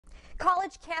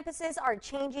College campuses are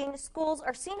changing. Schools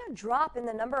are seeing a drop in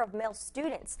the number of male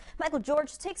students. Michael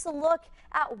George takes a look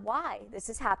at why this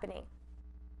is happening.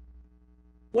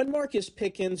 When Marcus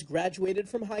Pickens graduated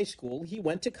from high school, he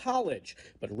went to college,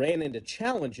 but ran into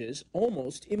challenges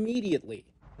almost immediately.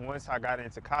 Once I got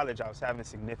into college, I was having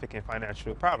significant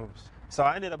financial problems. So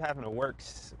I ended up having to work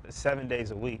 7 days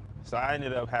a week. So I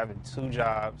ended up having 2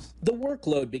 jobs. The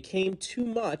workload became too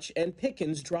much and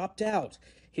Pickens dropped out.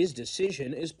 His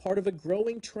decision is part of a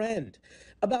growing trend.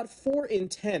 About 4 in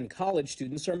 10 college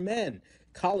students are men.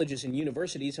 Colleges and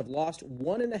universities have lost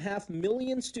 1.5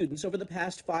 million students over the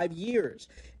past 5 years,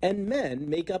 and men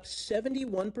make up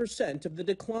 71% of the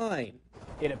decline.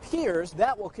 It appears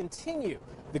that will continue.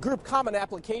 The group Common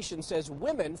Application says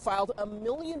women filed 1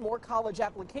 million more college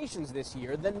applications this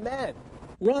year than men.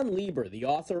 Ron Lieber, the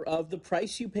author of The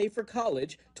Price You Pay for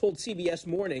College, told CBS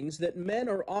Mornings that men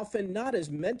are often not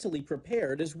as mentally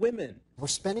prepared as women. We're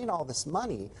spending all this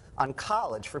money on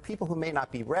college for people who may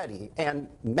not be ready, and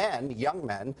men, young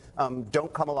men,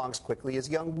 don't come along as quickly as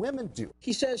young women do.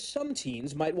 He says some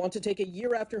teens might want to take a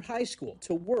year after high school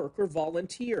to work or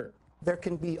volunteer. There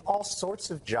can be all sorts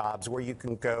of jobs where you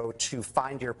can go to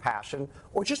find your passion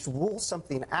or just rule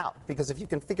something out. Because if you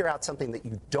can figure out something that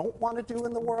you don't want to do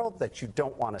in the world, that you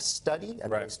don't want to study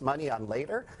and waste money on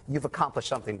later, you've accomplished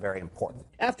something very important.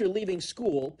 After leaving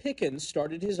school, Pickens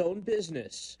started his own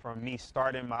business. From me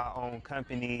starting my own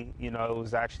company, it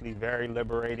was actually very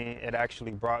liberating. It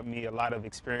actually brought me a lot of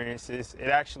experiences. It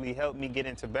actually helped me get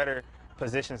into better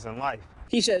positions in life.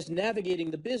 He says navigating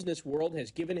the business world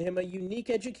has given him a unique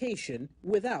education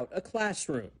without a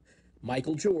classroom.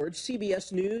 Michael George,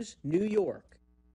 CBS News, New York.